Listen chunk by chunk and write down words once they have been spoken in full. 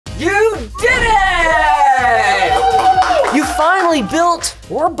You did it! You finally built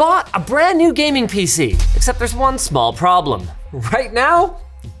or bought a brand new gaming PC, except there's one small problem. Right now,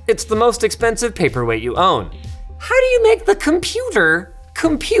 it's the most expensive paperweight you own. How do you make the computer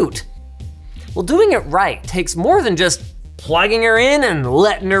compute? Well, doing it right takes more than just plugging her in and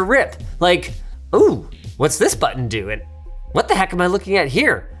letting her rip. Like, ooh, what's this button do? And what the heck am I looking at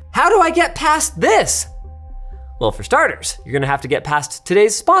here? How do I get past this? Well, for starters, you're gonna have to get past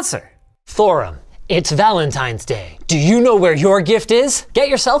today's sponsor. Forum, it's Valentine's Day. Do you know where your gift is? Get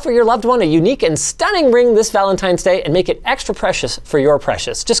yourself or your loved one a unique and stunning ring this Valentine's Day and make it extra precious for your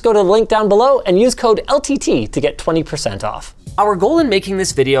precious. Just go to the link down below and use code LTT to get 20% off. Our goal in making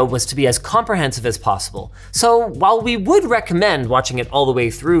this video was to be as comprehensive as possible. So while we would recommend watching it all the way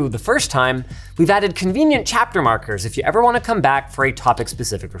through the first time, we've added convenient chapter markers if you ever want to come back for a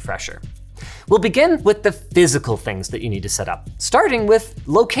topic-specific refresher. We'll begin with the physical things that you need to set up, starting with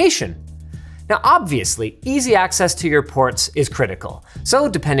location. Now obviously, easy access to your ports is critical. So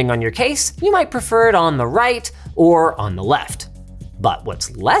depending on your case, you might prefer it on the right or on the left. But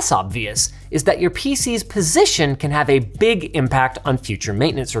what's less obvious is that your PC's position can have a big impact on future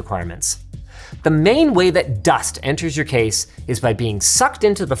maintenance requirements. The main way that dust enters your case is by being sucked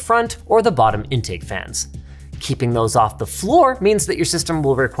into the front or the bottom intake fans. Keeping those off the floor means that your system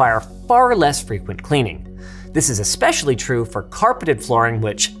will require far less frequent cleaning. This is especially true for carpeted flooring,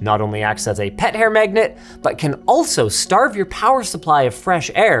 which not only acts as a pet hair magnet, but can also starve your power supply of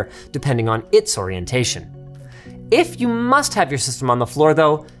fresh air depending on its orientation. If you must have your system on the floor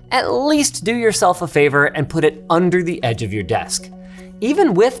though, at least do yourself a favor and put it under the edge of your desk.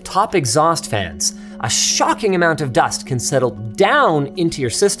 Even with top exhaust fans, a shocking amount of dust can settle down into your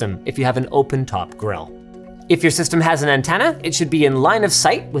system if you have an open top grill. If your system has an antenna, it should be in line of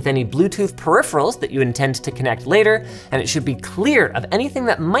sight with any Bluetooth peripherals that you intend to connect later, and it should be clear of anything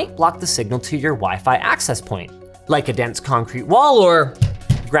that might block the signal to your Wi-Fi access point, like a dense concrete wall or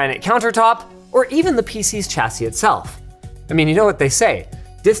granite countertop, or even the PC's chassis itself. I mean, you know what they say,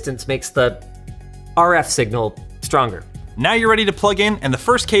 distance makes the RF signal stronger. Now you're ready to plug in, and the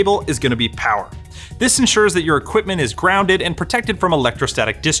first cable is gonna be power. This ensures that your equipment is grounded and protected from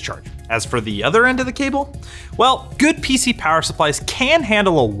electrostatic discharge. As for the other end of the cable, well, good PC power supplies can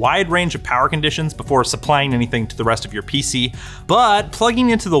handle a wide range of power conditions before supplying anything to the rest of your PC, but plugging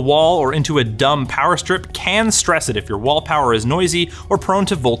into the wall or into a dumb power strip can stress it if your wall power is noisy or prone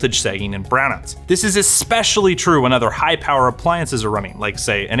to voltage sagging and brownouts. This is especially true when other high power appliances are running, like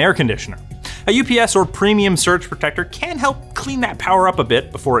say an air conditioner. A UPS or premium surge protector can help clean that power up a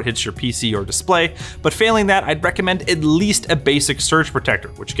bit before it hits your PC or display, but failing that, I'd recommend at least a basic surge protector,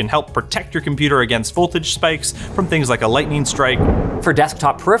 which can help protect your computer against voltage spikes from things like a lightning strike. For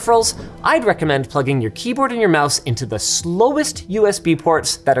desktop peripherals, I'd recommend plugging your keyboard and your mouse into the slowest USB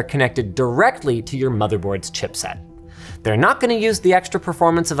ports that are connected directly to your motherboard's chipset. They're not going to use the extra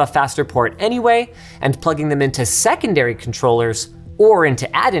performance of a faster port anyway, and plugging them into secondary controllers or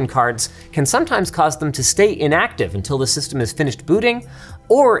into add-in cards can sometimes cause them to stay inactive until the system is finished booting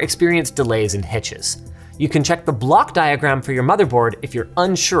or experience delays and hitches. You can check the block diagram for your motherboard if you're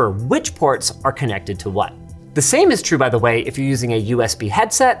unsure which ports are connected to what. The same is true, by the way, if you're using a USB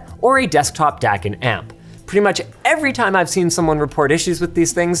headset or a desktop DAC and amp. Pretty much every time I've seen someone report issues with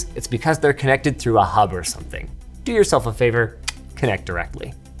these things, it's because they're connected through a hub or something. Do yourself a favor, connect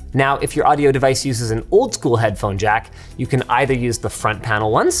directly. Now, if your audio device uses an old school headphone jack, you can either use the front panel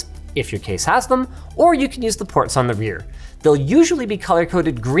ones, if your case has them, or you can use the ports on the rear. They'll usually be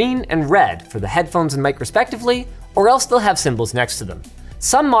color-coded green and red for the headphones and mic respectively, or else they'll have symbols next to them.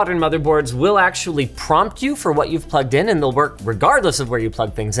 Some modern motherboards will actually prompt you for what you've plugged in, and they'll work regardless of where you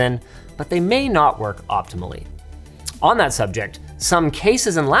plug things in, but they may not work optimally. On that subject, some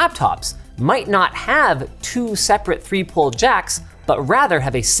cases and laptops might not have two separate 3-pole jacks, but rather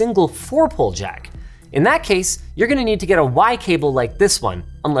have a single 4-pole jack. In that case, you're gonna need to get a Y cable like this one,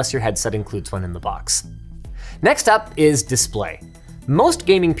 unless your headset includes one in the box. Next up is display. Most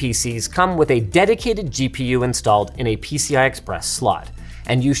gaming PCs come with a dedicated GPU installed in a PCI Express slot,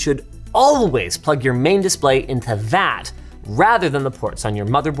 and you should always plug your main display into that rather than the ports on your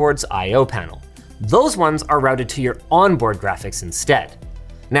motherboard's I/O panel. Those ones are routed to your onboard graphics instead.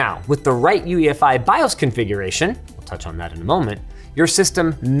 Now, with the right UEFI BIOS configuration, we'll touch on that in a moment, your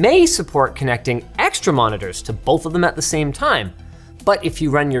system may support connecting extra monitors to both of them at the same time, but if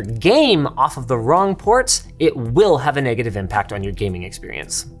you run your game off of the wrong ports, it will have a negative impact on your gaming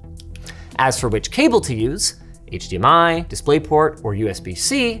experience. As for which cable to use, HDMI, DisplayPort, or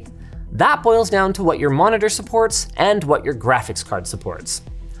USB-C, that boils down to what your monitor supports and what your graphics card supports.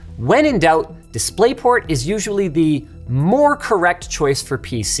 When in doubt, DisplayPort is usually the more correct choice for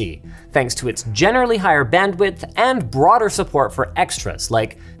PC, thanks to its generally higher bandwidth and broader support for extras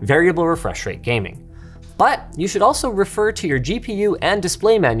like variable refresh rate gaming. But you should also refer to your GPU and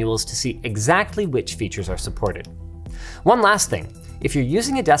display manuals to see exactly which features are supported. One last thing, if you're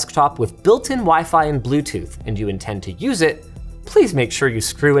using a desktop with built-in Wi-Fi and Bluetooth and you intend to use it, please make sure you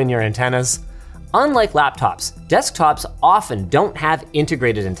screw in your antennas. Unlike laptops, desktops often don't have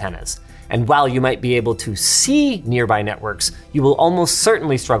integrated antennas, and while you might be able to see nearby networks, you will almost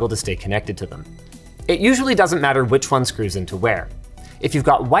certainly struggle to stay connected to them. It usually doesn't matter which one screws into where. If you've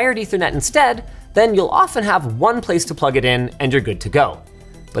got wired Ethernet instead, then you'll often have one place to plug it in and you're good to go.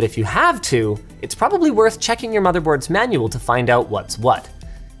 But if you have two, it's probably worth checking your motherboard's manual to find out what's what.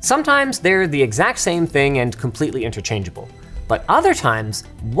 Sometimes they're the exact same thing and completely interchangeable, but other times,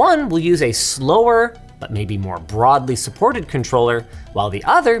 one will use a slower, but maybe more broadly supported controller, while the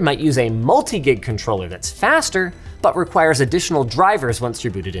other might use a multi-gig controller that's faster, but requires additional drivers once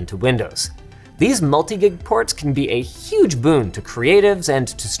you're booted into Windows. These multi-gig ports can be a huge boon to creatives and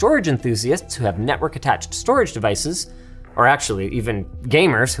to storage enthusiasts who have network-attached storage devices, or actually even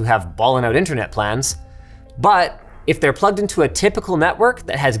gamers who have ballin' out internet plans. But if they're plugged into a typical network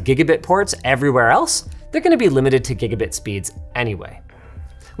that has gigabit ports everywhere else, they're gonna be limited to gigabit speeds anyway.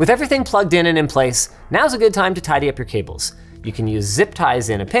 With everything plugged in and in place, now's a good time to tidy up your cables. You can use zip ties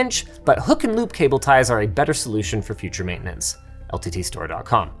in a pinch, but hook and loop cable ties are a better solution for future maintenance.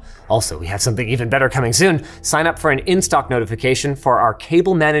 LTTstore.com. Also, we have something even better coming soon. Sign up for an in-stock notification for our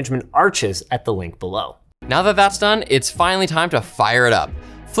cable management arches at the link below. Now that that's done, it's finally time to fire it up.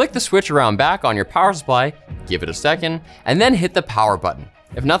 Flick the switch around back on your power supply, give it a second, and then hit the power button.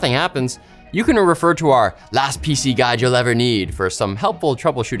 If nothing happens, you can refer to our last PC guide you'll ever need for some helpful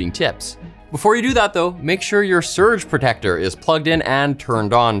troubleshooting tips. Before you do that though, make sure your surge protector is plugged in and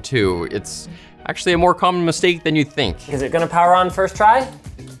turned on too. It's actually a more common mistake than you think. Is it gonna power on first try?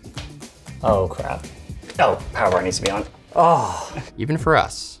 Oh crap. Oh, power bar needs to be on. Oh. Even for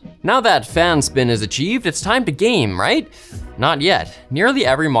us. Now that fan spin is achieved, it's time to game, right? Not yet. Nearly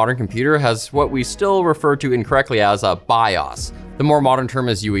every modern computer has what we still refer to incorrectly as a BIOS. The more modern term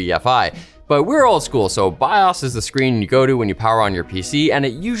is UEFI. But we're old school, so BIOS is the screen you go to when you power on your PC, and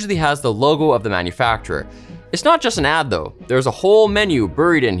it usually has the logo of the manufacturer. It's not just an ad though. There's a whole menu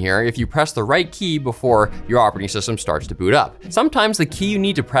buried in here if you press the right key before your operating system starts to boot up. Sometimes the key you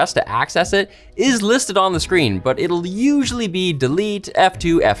need to press to access it is listed on the screen, but it'll usually be delete,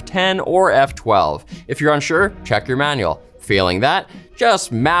 F2, F10, or F12. If you're unsure, check your manual. Failing that,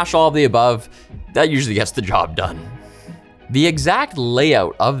 just mash all of the above. That usually gets the job done. The exact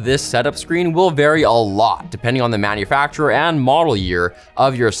layout of this setup screen will vary a lot depending on the manufacturer and model year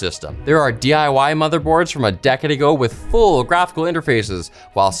of your system. There are DIY motherboards from a decade ago with full graphical interfaces,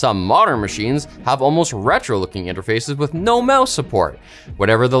 while some modern machines have almost retro-looking interfaces with no mouse support.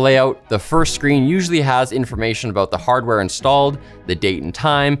 Whatever the layout, the first screen usually has information about the hardware installed, the date and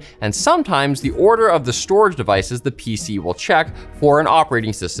time, and sometimes the order of the storage devices the PC will check for an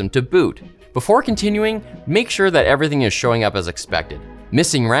operating system to boot. Before continuing, make sure that everything is showing up as expected.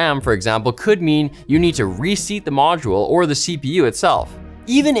 Missing RAM, for example, could mean you need to reseat the module or the CPU itself.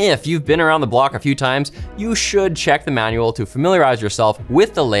 Even if you've been around the block a few times, you should check the manual to familiarize yourself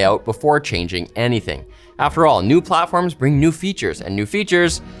with the layout before changing anything. After all, new platforms bring new features, and new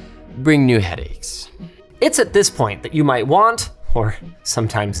features bring new headaches. It's at this point that you might want, or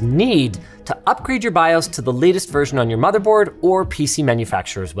sometimes need, to upgrade your BIOS to the latest version on your motherboard or PC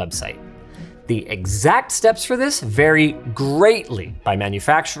manufacturer's website. The exact steps for this vary greatly by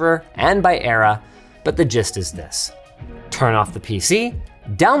manufacturer and by era, but the gist is this. Turn off the PC,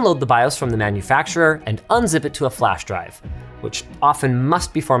 download the BIOS from the manufacturer, and unzip it to a flash drive, which often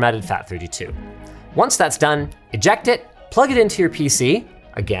must be formatted FAT32. Once that's done, eject it, plug it into your PC,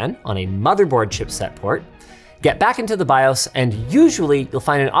 again on a motherboard chipset port, get back into the BIOS, and usually you'll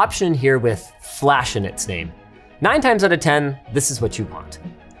find an option in here with flash in its name. 9 times out of 10, this is what you want.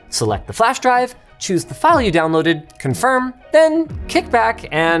 Select the flash drive, choose the file you downloaded, confirm, then kick back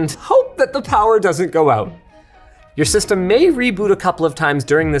and hope that the power doesn't go out. Your system may reboot a couple of times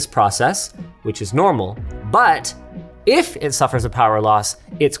during this process, which is normal, but if it suffers a power loss,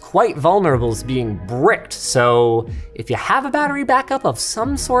 it's quite vulnerable to being bricked. So if you have a battery backup of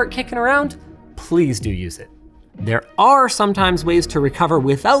some sort kicking around, please do use it. There are sometimes ways to recover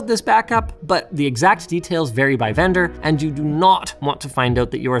without this backup, but the exact details vary by vendor, and you do not want to find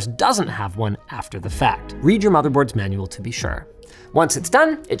out that yours doesn't have one after the fact. Read your motherboard's manual to be sure. Once it's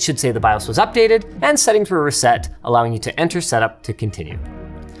done, it should say the BIOS was updated and settings were reset, allowing you to enter setup to continue.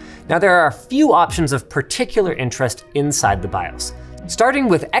 Now there are a few options of particular interest inside the BIOS. starting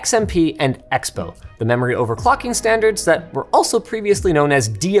with XMP and EXPO, the memory overclocking standards that were also previously known as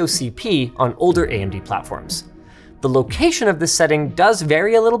DOCP on older AMD platforms. The location of this setting does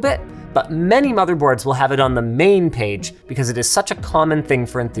vary a little bit, but many motherboards will have it on the main page because it is such a common thing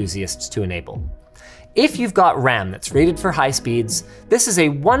for enthusiasts to enable. If you've got RAM that's rated for high speeds, this is a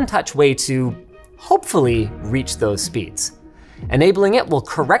one-touch way to hopefully reach those speeds. Enabling it will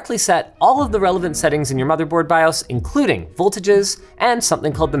correctly set all of the relevant settings in your motherboard BIOS, including voltages and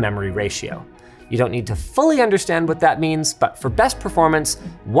something called the memory ratio. You don't need to fully understand what that means, but for best performance,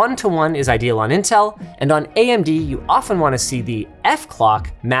 1:1 is ideal on Intel, and on AMD, you often want to see the F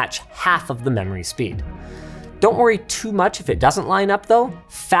clock match half of the memory speed. Don't worry too much if it doesn't line up though.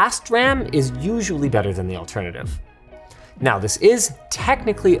 Fast RAM is usually better than the alternative. Now, this is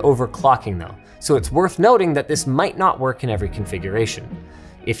technically overclocking though, so it's worth noting that this might not work in every configuration.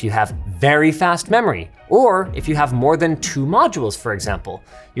 If you have very fast memory, or if you have more than 2 modules, for example,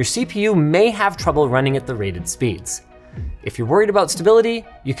 your CPU may have trouble running at the rated speeds. If you're worried about stability,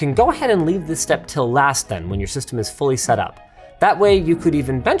 you can go ahead and leave this step till last then when your system is fully set up. That way you could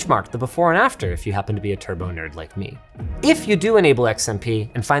even benchmark the before and after if you happen to be a turbo nerd like me. If you do enable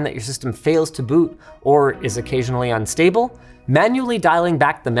XMP and find that your system fails to boot or is occasionally unstable, manually dialing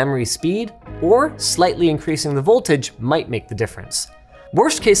back the memory speed or slightly increasing the voltage might make the difference.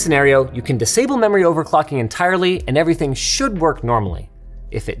 Worst case scenario, you can disable memory overclocking entirely and everything should work normally.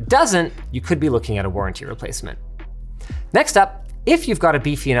 If it doesn't, you could be looking at a warranty replacement. Next up, if you've got a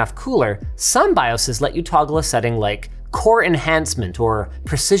beefy enough cooler, some BIOSes let you toggle a setting like Core Enhancement or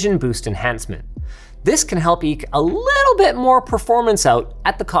Precision Boost Enhancement. This can help eke a little bit more performance out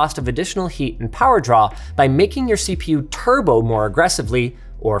at the cost of additional heat and power draw by making your CPU turbo more aggressively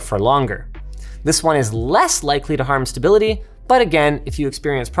or for longer. This one is less likely to harm stability, but again, if you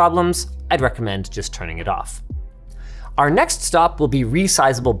experience problems, I'd recommend just turning it off. Our next stop will be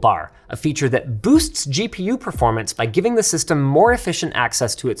resizable bar, a feature that boosts GPU performance by giving the system more efficient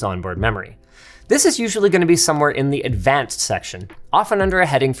access to its onboard memory. This is usually going to be somewhere in the advanced section, often under a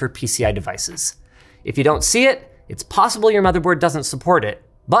heading for PCI devices. If you don't see it, it's possible your motherboard doesn't support it,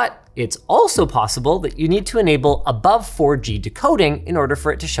 but it's also possible that you need to enable above 4G decoding in order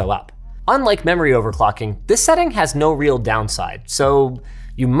for it to show up. Unlike memory overclocking, this setting has no real downside, so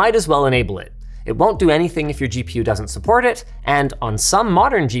you might as well enable it. It won't do anything if your GPU doesn't support it, and on some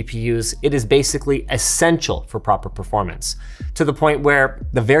modern GPUs, it is basically essential for proper performance, to the point where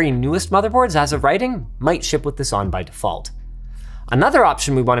the very newest motherboards as of writing might ship with this on by default. Another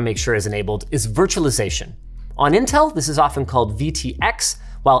option we want to make sure is enabled is virtualization. On Intel, this is often called VTX,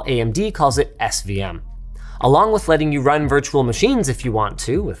 while AMD calls it SVM. Along with letting you run virtual machines if you want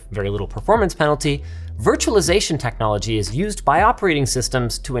to, with very little performance penalty, virtualization technology is used by operating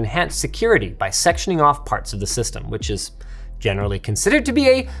systems to enhance security by sectioning off parts of the system, which is generally considered to be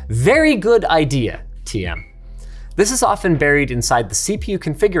a very good idea, TM. This is often buried inside the CPU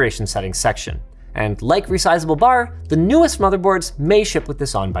configuration settings section, and like resizable bar, the newest motherboards may ship with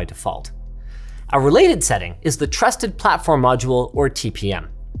this on by default. A related setting is the Trusted Platform Module, or TPM.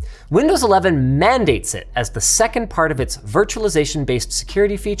 Windows 11 mandates it as the second part of its virtualization-based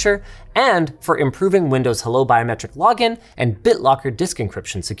security feature and for improving Windows Hello biometric login and BitLocker disk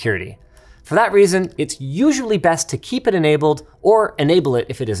encryption security. For that reason, it's usually best to keep it enabled or enable it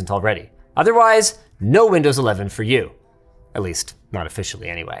if it isn't already. Otherwise, no Windows 11 for you. At least, not officially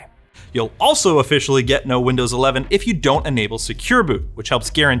anyway. You'll also officially get no Windows 11 if you don't enable Secure Boot, which helps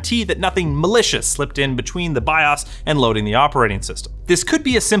guarantee that nothing malicious slipped in between the BIOS and loading the operating system. This could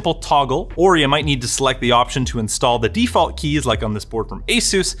be a simple toggle, or you might need to select the option to install the default keys like on this board from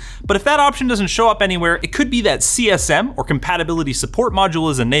Asus, but if that option doesn't show up anywhere, it could be that CSM, or Compatibility Support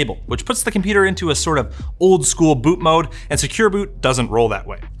Module, is enabled, which puts the computer into a sort of old school boot mode, and Secure Boot doesn't roll that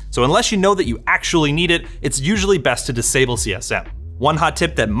way. So unless you know that you actually need it, it's usually best to disable CSM. One hot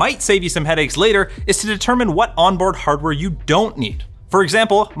tip that might save you some headaches later is to determine what onboard hardware you don't need. For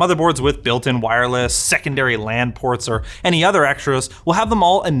example, motherboards with built-in wireless, secondary LAN ports, or any other extras will have them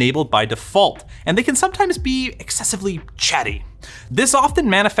all enabled by default, and they can sometimes be excessively chatty. This often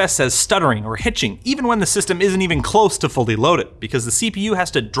manifests as stuttering or hitching, even when the system isn't even close to fully loaded, because the CPU has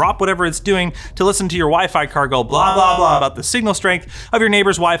to drop whatever it's doing to listen to your Wi-Fi card go blah blah blah about the signal strength of your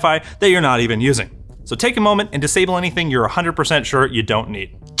neighbor's Wi-Fi that you're not even using. So take a moment and disable anything you're 100% sure you don't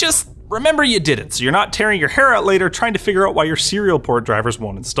need. Just remember you did it, so you're not tearing your hair out later trying to figure out why your serial port drivers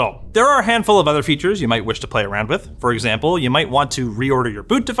won't install. There are a handful of other features you might wish to play around with. For example, you might want to reorder your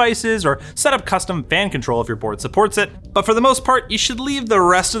boot devices or set up custom fan control if your board supports it. But for the most part, you should leave the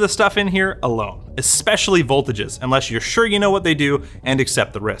rest of the stuff in here alone, especially voltages, unless you're sure you know what they do and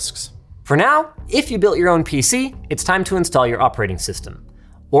accept the risks. For now, if you built your own PC, it's time to install your operating system.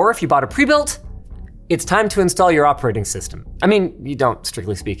 Or if you bought a pre-built, it's time to install your operating system. I mean, you don't,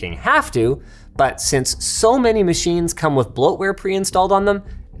 strictly speaking, have to, but since so many machines come with bloatware pre-installed on them,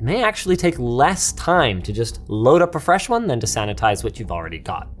 it may actually take less time to just load up a fresh one than to sanitize what you've already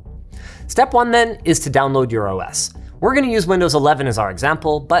got. Step 1 then is to download your OS. We're gonna use Windows 11 as our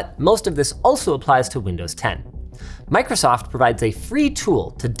example, but most of this also applies to Windows 10. Microsoft provides a free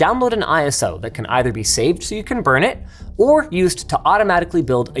tool to download an ISO that can either be saved so you can burn it, or used to automatically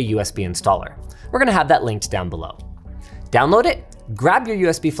build a USB installer. We're gonna have that linked down below. Download it, grab your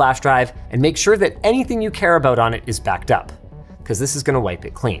USB flash drive, and make sure that anything you care about on it is backed up, because this is gonna wipe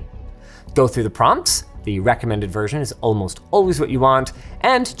it clean. Go through the prompts, the recommended version is almost always what you want,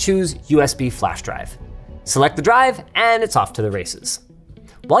 and choose USB flash drive. Select the drive, and it's off to the races.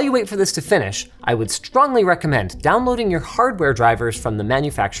 While you wait for this to finish, I would strongly recommend downloading your hardware drivers from the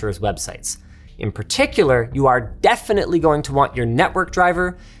manufacturer's websites. In particular, you are definitely going to want your network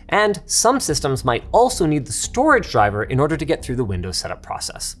driver, and some systems might also need the storage driver in order to get through the Windows setup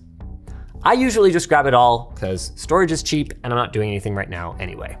process. I usually just grab it all, because storage is cheap and I'm not doing anything right now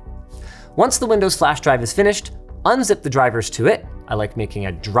anyway. Once the Windows flash drive is finished, unzip the drivers to it. I like making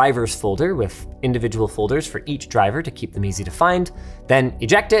a drivers folder with individual folders for each driver to keep them easy to find. Then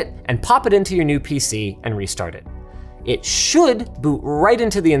eject it and pop it into your new PC and restart it. It should boot right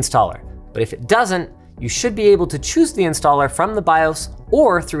into the installer, but if it doesn't, you should be able to choose the installer from the BIOS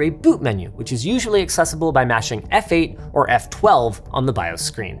or through a boot menu, which is usually accessible by mashing F8 or F12 on the BIOS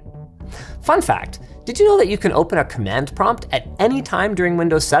screen. Fun fact, did you know that you can open a command prompt at any time during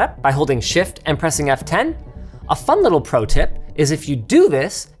Windows setup by holding Shift and pressing F10? A fun little pro tip is if you do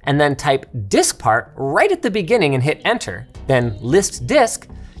this and then type disk part right at the beginning and hit enter, then list disk,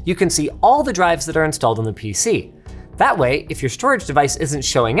 you can see all the drives that are installed on the PC. That way, if your storage device isn't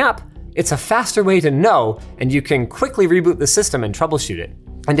showing up, it's a faster way to know, and you can quickly reboot the system and troubleshoot it.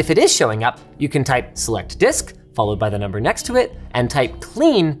 And if it is showing up, you can type select disk, followed by the number next to it, and type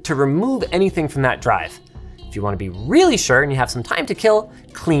clean to remove anything from that drive. If you want to be really sure and you have some time to kill,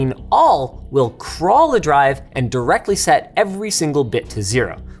 clean all will crawl the drive and directly set every single bit to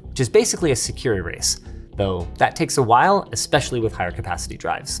 0, which is basically a secure erase, though that takes a while, especially with higher capacity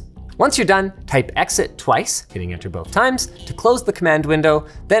drives. Once you're done, type exit twice, hitting enter both times, to close the command window,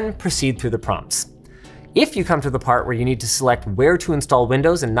 then proceed through the prompts. If you come to the part where you need to select where to install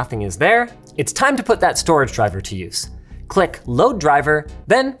Windows and nothing is there, it's time to put that storage driver to use. Click Load Driver,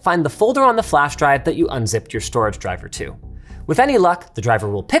 then find the folder on the flash drive that you unzipped your storage driver to. With any luck, the driver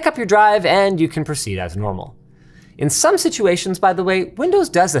will pick up your drive and you can proceed as normal. In some situations, by the way, Windows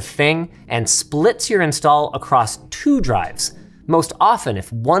does a thing and splits your install across 2 drives, most often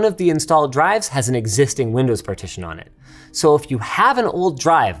if one of the installed drives has an existing Windows partition on it. So if you have an old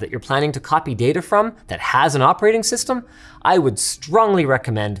drive that you're planning to copy data from that has an operating system, I would strongly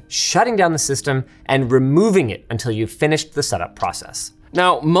recommend shutting down the system and removing it until you've finished the setup process.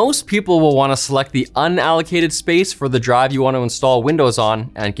 Now, most people will want to select the unallocated space for the drive you want to install Windows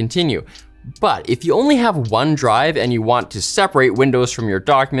on and continue. But if you only have one drive and you want to separate Windows from your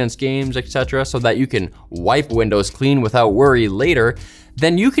documents, games, etc., so that you can wipe Windows clean without worry later,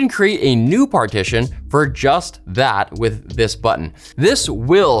 then you can create a new partition for just that with this button. This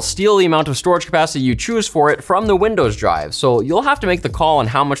will steal the amount of storage capacity you choose for it from the Windows drive, so you'll have to make the call on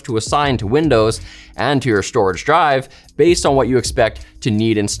how much to assign to Windows and to your storage drive based on what you expect to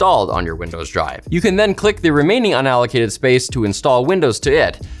need installed on your Windows drive. You can then click the remaining unallocated space to install Windows to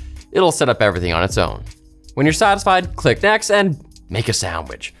it. It'll set up everything on its own. When you're satisfied, click next and make a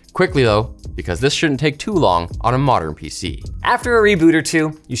sandwich. Quickly though, because this shouldn't take too long on a modern PC. After a reboot or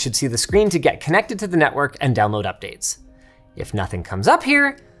two, you should see the screen to get connected to the network and download updates. If nothing comes up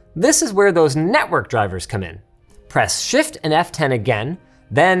here, this is where those network drivers come in. Press Shift and F10 again,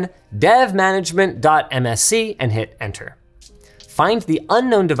 then devmanagement.msc and hit enter. Find the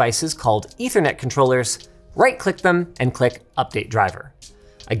unknown devices called Ethernet controllers, right-click them and click Update Driver.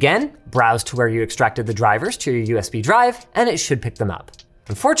 Again, browse to where you extracted the drivers to your USB drive and it should pick them up.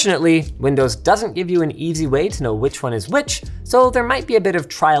 Unfortunately, Windows doesn't give you an easy way to know which one is which, so there might be a bit of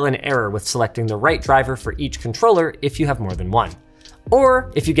trial and error with selecting the right driver for each controller if you have more than one.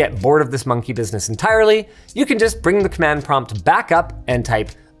 Or if you get bored of this monkey business entirely, you can just bring the command prompt back up and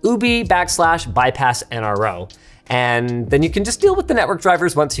type ubi/bypass NRO, and then you can just deal with the network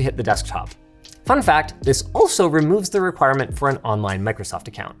drivers once you hit the desktop. Fun fact, this also removes the requirement for an online Microsoft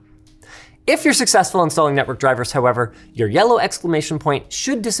account. If you're successful installing network drivers, however, your yellow exclamation point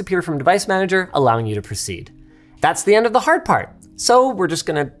should disappear from Device Manager, allowing you to proceed. That's the end of the hard part. So we're just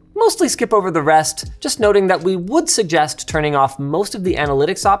gonna mostly skip over the rest, just noting that we would suggest turning off most of the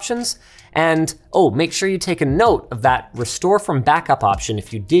analytics options, and make sure you take a note of that restore from backup option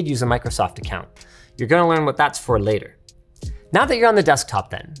if you did use a Microsoft account. You're gonna learn what that's for later. Now that you're on the desktop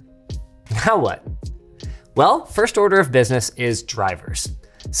then, now what? Well, first order of business is drivers.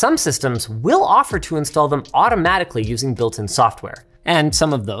 Some systems will offer to install them automatically using built-in software. And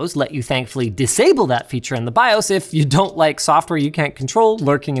some of those let you thankfully disable that feature in the BIOS if you don't like software you can't control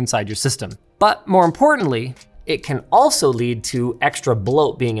lurking inside your system. But more importantly, it can also lead to extra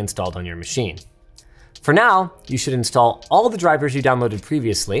bloat being installed on your machine. For now, you should install all the drivers you downloaded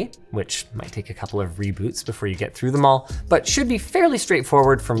previously, which might take a couple of reboots before you get through them all, but should be fairly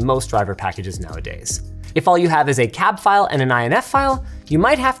straightforward for most driver packages nowadays. If all you have is a cab file and an INF file, you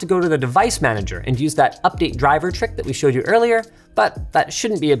might have to go to the device manager and use that update driver trick that we showed you earlier, but that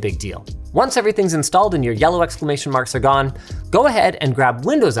shouldn't be a big deal. Once everything's installed and your yellow exclamation marks are gone, go ahead and grab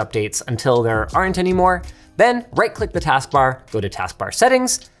Windows updates until there aren't any more, then right-click the taskbar, go to taskbar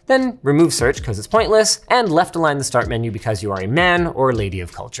settings, then remove search because it's pointless, and left align the start menu because you are a man or lady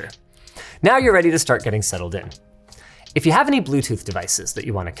of culture. Now you're ready to start getting settled in. If you have any Bluetooth devices that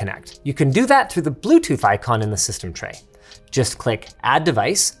you want to connect, you can do that through the Bluetooth icon in the system tray. Just click Add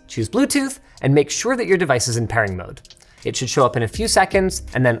Device, choose Bluetooth, and make sure that your device is in pairing mode. It should show up in a few seconds,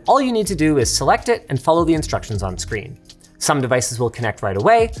 and then all you need to do is select it and follow the instructions on screen. Some devices will connect right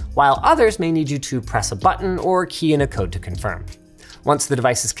away, while others may need you to press a button or key in a code to confirm. Once the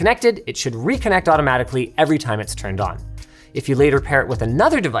device is connected, it should reconnect automatically every time it's turned on. If you later pair it with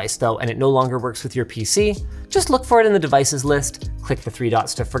another device though, and it no longer works with your PC, just look for it in the devices list, click the 3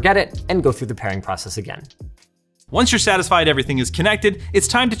 dots to forget it, and go through the pairing process again. Once you're satisfied everything is connected, it's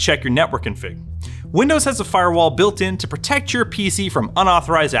time to check your network config. Windows has a firewall built in to protect your PC from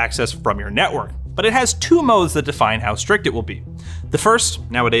unauthorized access from your network, but it has 2 modes that define how strict it will be. The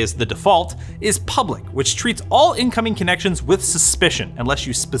first, nowadays the default, is public, which treats all incoming connections with suspicion unless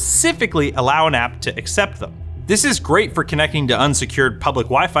you specifically allow an app to accept them. This is great for connecting to unsecured public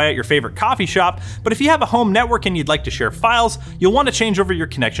Wi-Fi at your favorite coffee shop, but if you have a home network and you'd like to share files, you'll want to change over your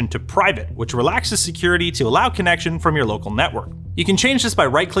connection to private, which relaxes security to allow connection from your local network. You can change this by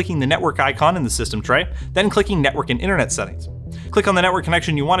right-clicking the network icon in the system tray, then clicking Network and Internet Settings. Click on the network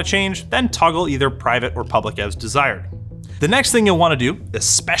connection you want to change, then toggle either private or public as desired. The next thing you'll want to do,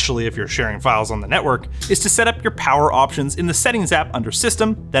 especially if you're sharing files on the network, is to set up your power options in the Settings app under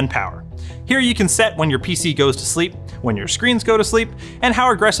System, then Power. Here you can set when your PC goes to sleep, when your screens go to sleep, and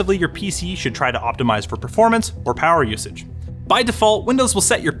how aggressively your PC should try to optimize for performance or power usage. By default, Windows will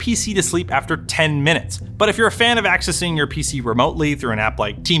set your PC to sleep after 10 minutes, but if you're a fan of accessing your PC remotely through an app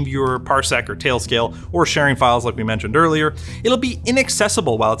like TeamViewer, Parsec, or Tailscale, or sharing files like we mentioned earlier, it'll be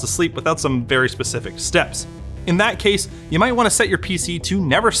inaccessible while it's asleep without some very specific steps. In that case, you might want to set your PC to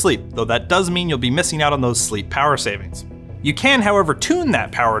never sleep, though that does mean you'll be missing out on those sleep power savings. You can, however, tune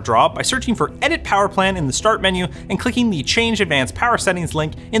that power draw by searching for Edit Power Plan in the Start menu and clicking the Change Advanced Power Settings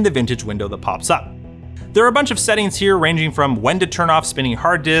link in the Vintage window that pops up. There are a bunch of settings here ranging from when to turn off spinning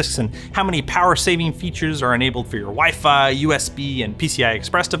hard disks and how many power saving features are enabled for your Wi-Fi, USB, and PCI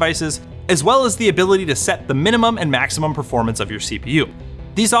Express devices, as well as the ability to set the minimum and maximum performance of your CPU.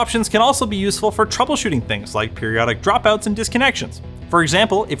 These options can also be useful for troubleshooting things like periodic dropouts and disconnections. For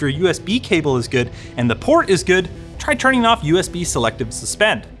example, if your USB cable is good and the port is good, try turning off USB Selective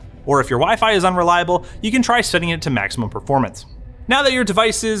Suspend. Or if your Wi-Fi is unreliable, you can try setting it to maximum performance. Now that your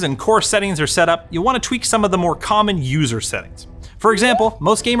devices and core settings are set up, you'll want to tweak some of the more common user settings. For example,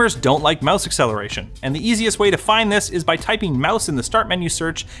 most gamers don't like mouse acceleration, and the easiest way to find this is by typing mouse in the Start menu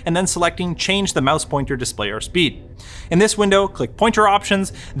search and then selecting Change the mouse pointer display or speed. In this window, click Pointer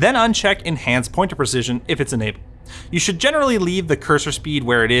Options, then uncheck Enhance Pointer Precision if it's enabled. You should generally leave the cursor speed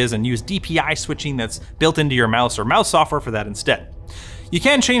where it is and use DPI switching that's built into your mouse or mouse software for that instead. You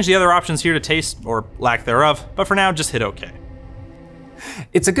can change the other options here to taste, or lack thereof, but for now just hit OK.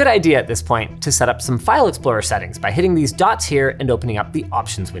 It's a good idea at this point to set up some File Explorer settings by hitting these dots here and opening up the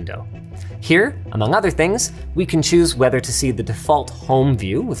Options window. Here, among other things, we can choose whether to see the default Home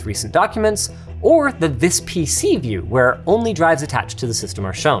view with recent documents, or the This PC view where only drives attached to the system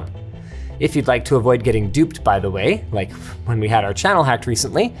are shown. If you'd like to avoid getting duped, by the way, like when we had our channel hacked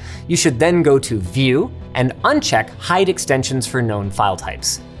recently, you should then go to View and uncheck Hide Extensions for known file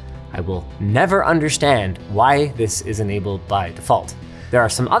types. I will never understand why this is enabled by default. There are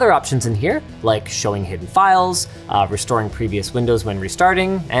some other options in here, like showing hidden files, restoring previous windows when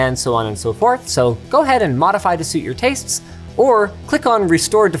restarting, and so on and so forth. So go ahead and modify to suit your tastes, or click on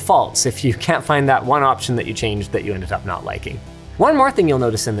Restore Defaults if you can't find that one option that you changed that you ended up not liking. One more thing you'll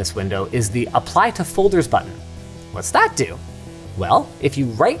notice in this window is the Apply to Folders button. What's that do? Well, if you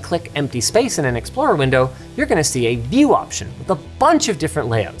right-click empty space in an Explorer window, you're gonna see a view option with a bunch of different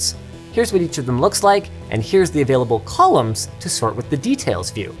layouts. Here's what each of them looks like, and here's the available columns to sort with the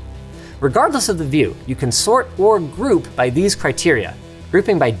details view. Regardless of the view, you can sort or group by these criteria.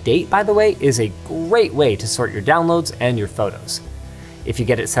 Grouping by date, by the way, is a great way to sort your downloads and your photos. If you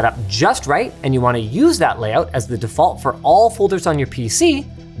get it set up just right and you want to use that layout as the default for all folders on your PC,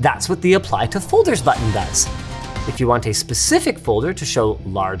 that's what the Apply to Folders button does. If you want a specific folder to show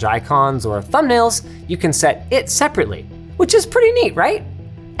large icons or thumbnails, you can set it separately, which is pretty neat, right?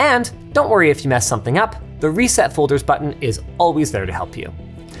 And don't worry if you mess something up, the Reset Folders button is always there to help you.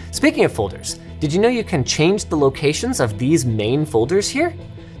 Speaking of folders, did you know you can change the locations of these main folders here?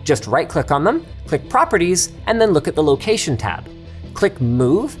 Just right-click on them, click Properties, and then look at the Location tab. Click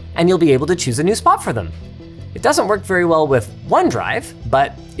Move, and you'll be able to choose a new spot for them. It doesn't work very well with OneDrive,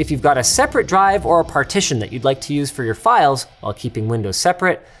 but if you've got a separate drive or a partition that you'd like to use for your files while keeping Windows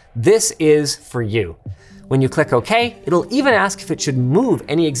separate, this is for you. When you click OK, it'll even ask if it should move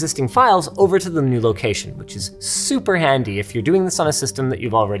any existing files over to the new location, which is super handy if you're doing this on a system that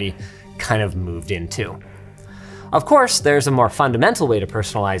you've already kind of moved into. Of course, there's a more fundamental way to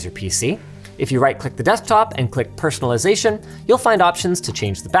personalize your PC. If you right-click the desktop and click Personalization, you'll find options to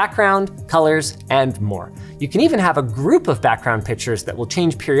change the background, colors, and more. You can even have a group of background pictures that will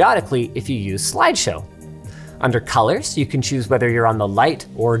change periodically if you use Slideshow. Under Colors, you can choose whether you're on the light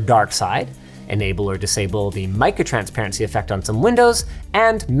or dark side, enable or disable the microtransparency effect on some windows,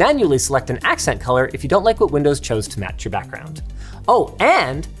 and manually select an accent color if you don't like what Windows chose to match your background. Oh,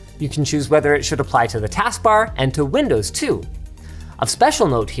 and you can choose whether it should apply to the taskbar and to Windows too. Of special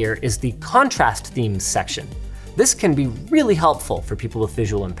note here is the Contrast Themes section. This can be really helpful for people with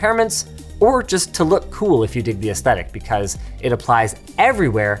visual impairments, or just to look cool if you dig the aesthetic, because it applies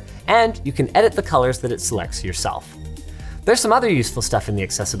everywhere and you can edit the colors that it selects yourself. There's some other useful stuff in the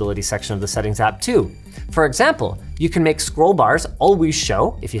accessibility section of the settings app too. For example, you can make scroll bars always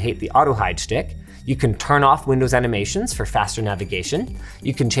show if you hate the auto hide shtick. You can turn off Windows animations for faster navigation.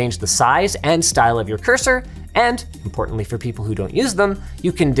 You can change the size and style of your cursor. And importantly for people who don't use them,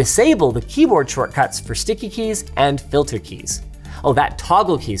 you can disable the keyboard shortcuts for sticky keys and filter keys. Oh, that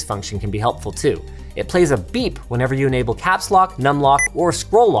toggle keys function can be helpful too. It plays a beep whenever you enable caps lock, num lock, or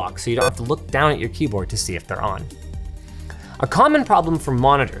scroll lock, so you don't have to look down at your keyboard to see if they're on. A common problem for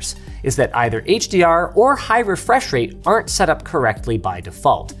monitors is that either HDR or high refresh rate aren't set up correctly by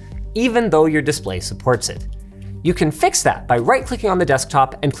default, even though your display supports it. You can fix that by right-clicking on the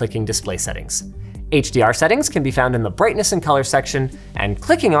desktop and clicking Display Settings. HDR settings can be found in the Brightness and Color section, and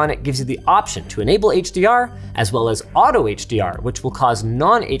clicking on it gives you the option to enable HDR as well as Auto HDR, which will cause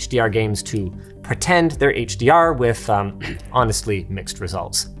non-HDR games to pretend they're HDR with, honestly, mixed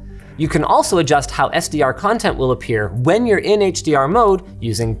results. You can also adjust how SDR content will appear when you're in HDR mode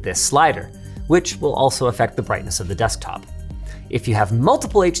using this slider, which will also affect the brightness of the desktop. If you have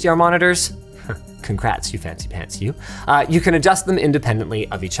multiple HDR monitors, congrats, you fancy pants you can adjust them independently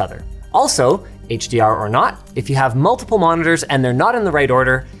of each other. Also, HDR or not, if you have multiple monitors and they're not in the right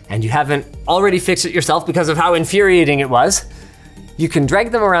order, and you haven't already fixed it yourself because of how infuriating it was, you can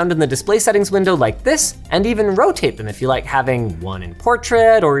drag them around in the display settings window like this, and even rotate them if you like having one in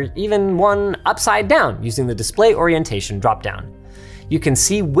portrait or even one upside down using the display orientation dropdown. You can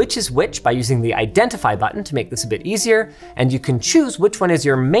see which is which by using the Identify button to make this a bit easier, and you can choose which one is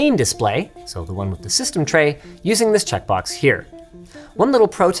your main display, so the one with the system tray, using this checkbox here. One little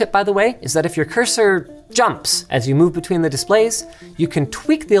pro tip, by the way, is that if your cursor jumps as you move between the displays, you can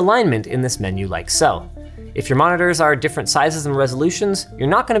tweak the alignment in this menu like so. If your monitors are different sizes and resolutions, you're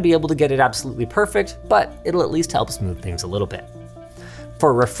not going to be able to get it absolutely perfect, but it'll at least help smooth things a little bit.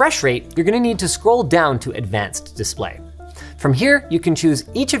 For refresh rate, you're going to need to scroll down to Advanced Display. From here, you can choose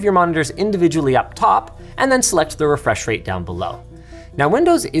each of your monitors individually up top, and then select the refresh rate down below. Now,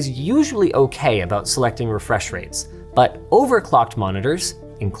 Windows is usually okay about selecting refresh rates, but overclocked monitors,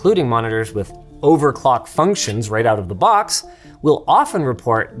 including monitors with overclock functions right out of the box, will often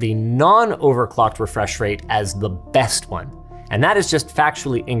report the non-overclocked refresh rate as the best one. And that is just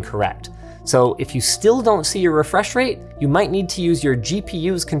factually incorrect. So if you still don't see your refresh rate, you might need to use your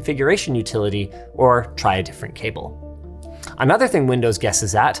GPU's configuration utility or try a different cable. Another thing Windows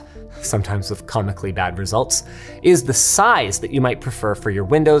guesses at, sometimes with comically bad results, is the size that you might prefer for your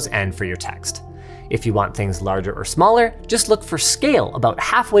windows and for your text. If you want things larger or smaller, just look for Scale about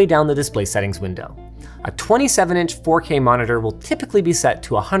halfway down the display settings window. A 27-inch 4K monitor will typically be set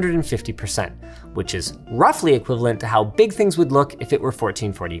to 150%, which is roughly equivalent to how big things would look if it were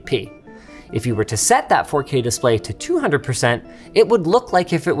 1440p. If you were to set that 4K display to 200%, it would look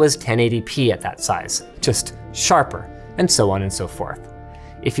like if it was 1080p at that size, just sharper. and so on and so forth.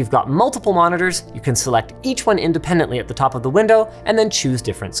 If you've got multiple monitors, you can select each one independently at the top of the window and then choose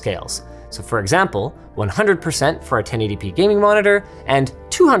different scales. So for example, 100% for a 1080p gaming monitor and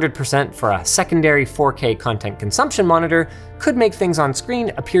 200% for a secondary 4K content consumption monitor could make things on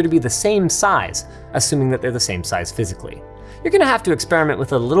screen appear to be the same size, assuming that they're the same size physically. You're gonna have to experiment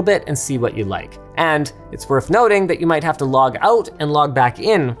with it a little bit and see what you like. And it's worth noting that you might have to log out and log back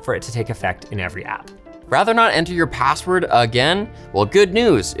in for it to take effect in every app. Rather not enter your password again? Well, good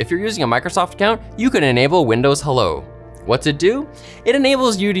news. If you're using a Microsoft account, you can enable Windows Hello. What's it do? It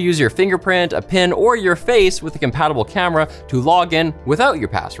enables you to use your fingerprint, a PIN, or your face with a compatible camera to log in without your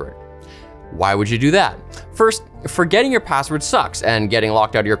password. Why would you do that? First, forgetting your password sucks, and getting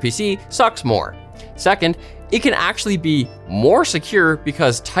locked out of your PC sucks more. Second, it can actually be more secure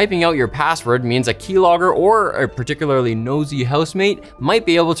because typing out your password means a keylogger or a particularly nosy housemate might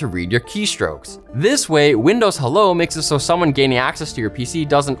be able to read your keystrokes. This way, Windows Hello makes it so someone gaining access to your PC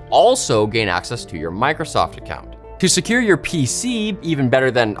doesn't also gain access to your Microsoft account. To secure your PC, even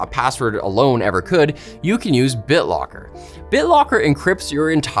better than a password alone ever could, you can use BitLocker. BitLocker encrypts your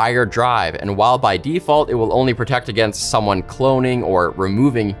entire drive, and while by default it will only protect against someone cloning or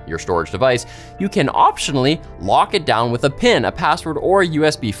removing your storage device, you can optionally lock it down with a PIN, a password, or a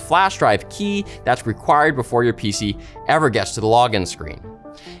USB flash drive key that's required before your PC ever gets to the login screen.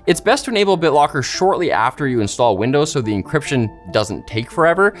 It's best to enable BitLocker shortly after you install Windows so the encryption doesn't take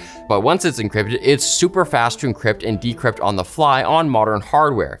forever, but once it's encrypted, it's super fast to encrypt and decrypt on the fly on modern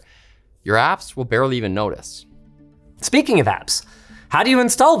hardware. Your apps will barely even notice. Speaking of apps, how do you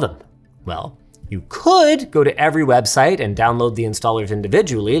install them? Well, you could go to every website and download the installers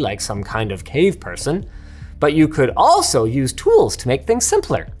individually like some kind of cave person, but you could also use tools to make things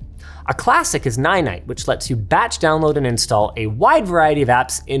simpler. A classic is Ninite, which lets you batch download and install a wide variety of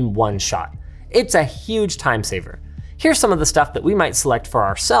apps in one shot. It's a huge time saver. Here's some of the stuff that we might select for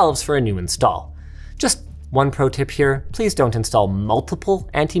ourselves for a new install. Just one pro tip here, please don't install multiple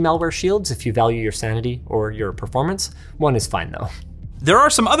anti-malware shields if you value your sanity or your performance. One is fine though. There are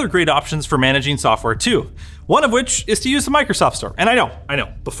some other great options for managing software too, one of which is to use the Microsoft Store. And I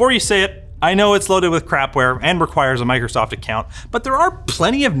know, before you say it, I know it's loaded with crapware and requires a Microsoft account, but there are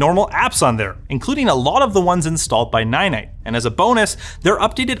plenty of normal apps on there, including a lot of the ones installed by Ninite. And as a bonus, they're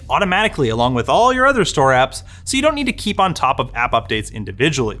updated automatically along with all your other store apps, so you don't need to keep on top of app updates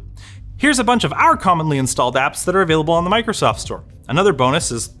individually. Here's a bunch of our commonly installed apps that are available on the Microsoft Store. Another bonus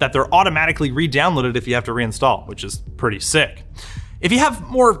is that they're automatically re-downloaded if you have to reinstall, which is pretty sick. If you have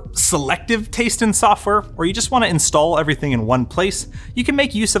more selective taste in software, or you just want to install everything in one place, you can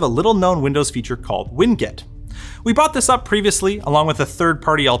make use of a little-known Windows feature called Winget. We brought this up previously, along with a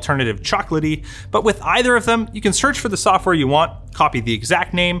third-party alternative, Chocolatey, but with either of them, you can search for the software you want, copy the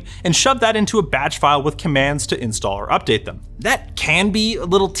exact name, and shove that into a batch file with commands to install or update them. That can be a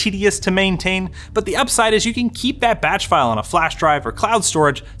little tedious to maintain, but the upside is you can keep that batch file on a flash drive or cloud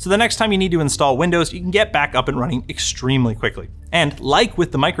storage, so the next time you need to install Windows, you can get back up and running extremely quickly. And like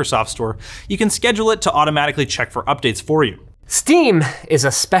with the Microsoft Store, you can schedule it to automatically check for updates for you. Steam is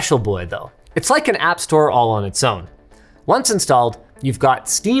a special boy though. It's like an app store all on its own. Once installed, you've got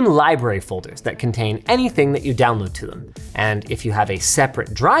Steam library folders that contain anything that you download to them. And if you have a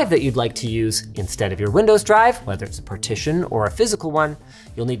separate drive that you'd like to use instead of your Windows drive, whether it's a partition or a physical one,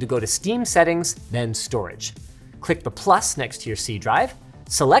 you'll need to go to Steam Settings, then Storage. Click the plus next to your C drive,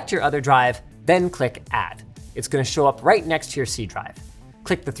 select your other drive, then click Add. It's gonna show up right next to your C drive.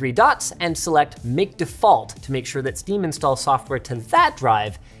 Click the three dots and select Make Default to make sure that Steam installs software to that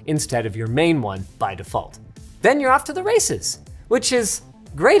drive instead of your main one by default. Then you're off to the races, which is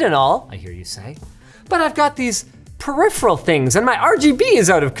great and all, I hear you say, but I've got these peripheral things and my RGB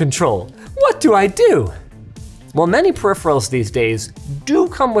is out of control. What do I do? Well, many peripherals these days do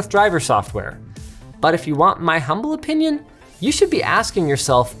come with driver software, but if you want my humble opinion, you should be asking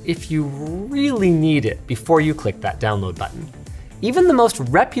yourself if you really need it before you click that download button. Even the most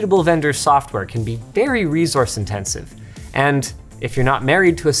reputable vendor's software can be very resource intensive. And if you're not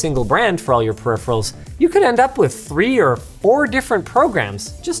married to a single brand for all your peripherals, you could end up with 3 or 4 different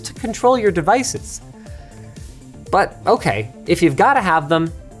programs just to control your devices. But okay, if you've gotta have them,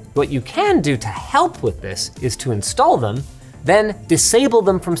 what you can do to help with this is to install them, then disable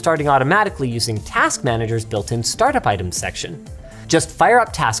them from starting automatically using Task Manager's built-in Startup Items section. Just fire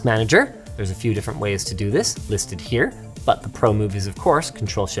up Task Manager. There's a few different ways to do this listed here, but the pro move is of course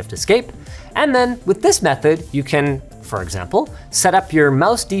Control-Shift-Escape. And then with this method, you can, for example, set up your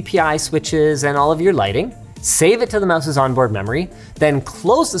mouse DPI switches and all of your lighting, save it to the mouse's onboard memory, then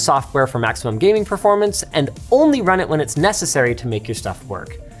close the software for maximum gaming performance and only run it when it's necessary to make your stuff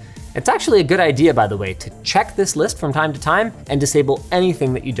work. It's actually a good idea, by the way, to check this list from time to time and disable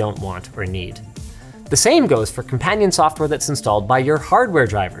anything that you don't want or need. The same goes for companion software that's installed by your hardware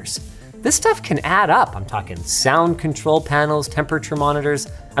drivers. This stuff can add up. I'm talking sound control panels, temperature monitors.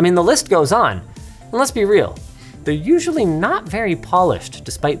 I mean, the list goes on. And let's be real, they're usually not very polished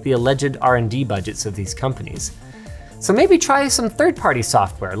despite the alleged R&D budgets of these companies. So maybe try some third-party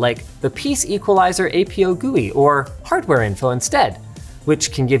software like the Piece Equalizer APO GUI or Hardware Info instead,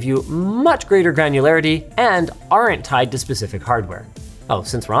 which can give you much greater granularity and aren't tied to specific hardware. Oh,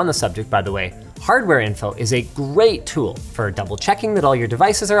 since we're on the subject, by the way, Hardware Info is a great tool for double checking that all your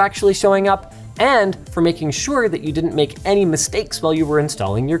devices are actually showing up and for making sure that you didn't make any mistakes while you were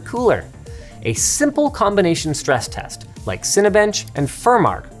installing your cooler. A simple combination stress test like Cinebench and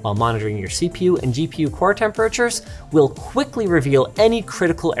Firmark while monitoring your CPU and GPU core temperatures will quickly reveal any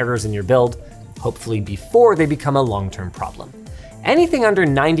critical errors in your build, hopefully before they become a long-term problem. Anything under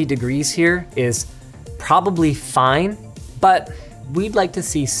 90 degrees here is probably fine, but we'd like to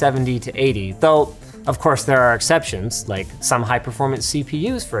see 70 to 80, though of course there are exceptions, like some high-performance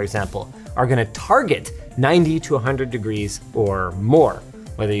CPUs, for example, are gonna target 90 to 100 degrees or more,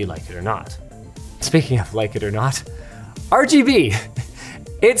 whether you like it or not. Speaking of like it or not, RGB,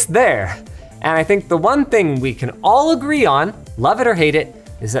 it's there. And I think the one thing we can all agree on, love it or hate it,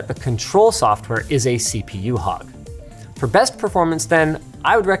 is that the control software is a CPU hog. For best performance then,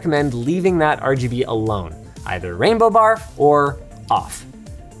 I would recommend leaving that RGB alone, either rainbow bar or off.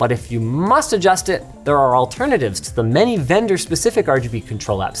 But if you must adjust it, there are alternatives to the many vendor-specific RGB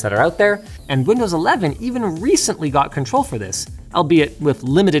control apps that are out there, and Windows 11 even recently got control for this, albeit with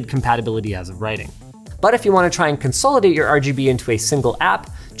limited compatibility as of writing. But if you want to try and consolidate your RGB into a single app,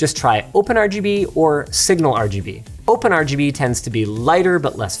 just try OpenRGB or Signal RGB. OpenRGB tends to be lighter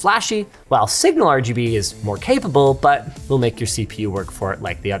but less flashy, while Signal RGB is more capable but will make your CPU work for it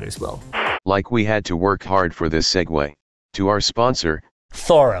like the others will. Like we had to work hard for this segue to our sponsor,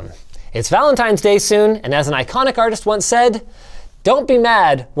 Thorum. It's Valentine's Day soon, and as an iconic artist once said, don't be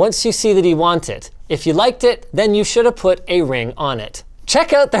mad once you see that he wants it. If you liked it, then you should have put a ring on it.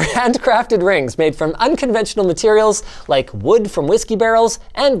 Check out their handcrafted rings made from unconventional materials like wood from whiskey barrels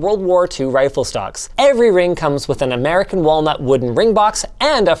and World War II rifle stocks. Every ring comes with an American walnut wooden ring box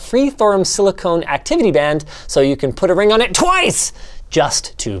and a free Thorum silicone activity band, so you can put a ring on it twice,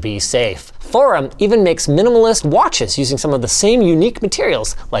 just to be safe. Thorum even makes minimalist watches using some of the same unique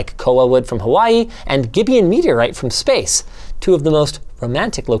materials like koa wood from Hawaii and Gibeon meteorite from space. Two of the most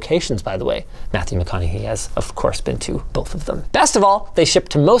romantic locations, by the way. Matthew McConaughey has, of course, been to both of them. Best of all, they ship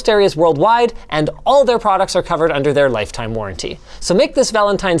to most areas worldwide, and all their products are covered under their lifetime warranty. So make this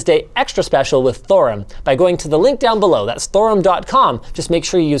Valentine's Day extra special with Thorum by going to the link down below. That's thorum.com. Just make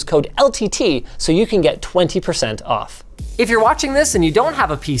sure you use code LTT so you can get 20% off. If you're watching this and you don't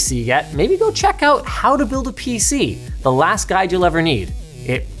have a PC yet, maybe go check out How to Build a PC, the last guide you'll ever need.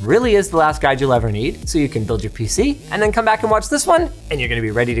 It really is the last guide you'll ever need, so you can build your PC and then come back and watch this one, and you're gonna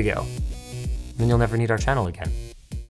be ready to go. Then you'll never need our channel again.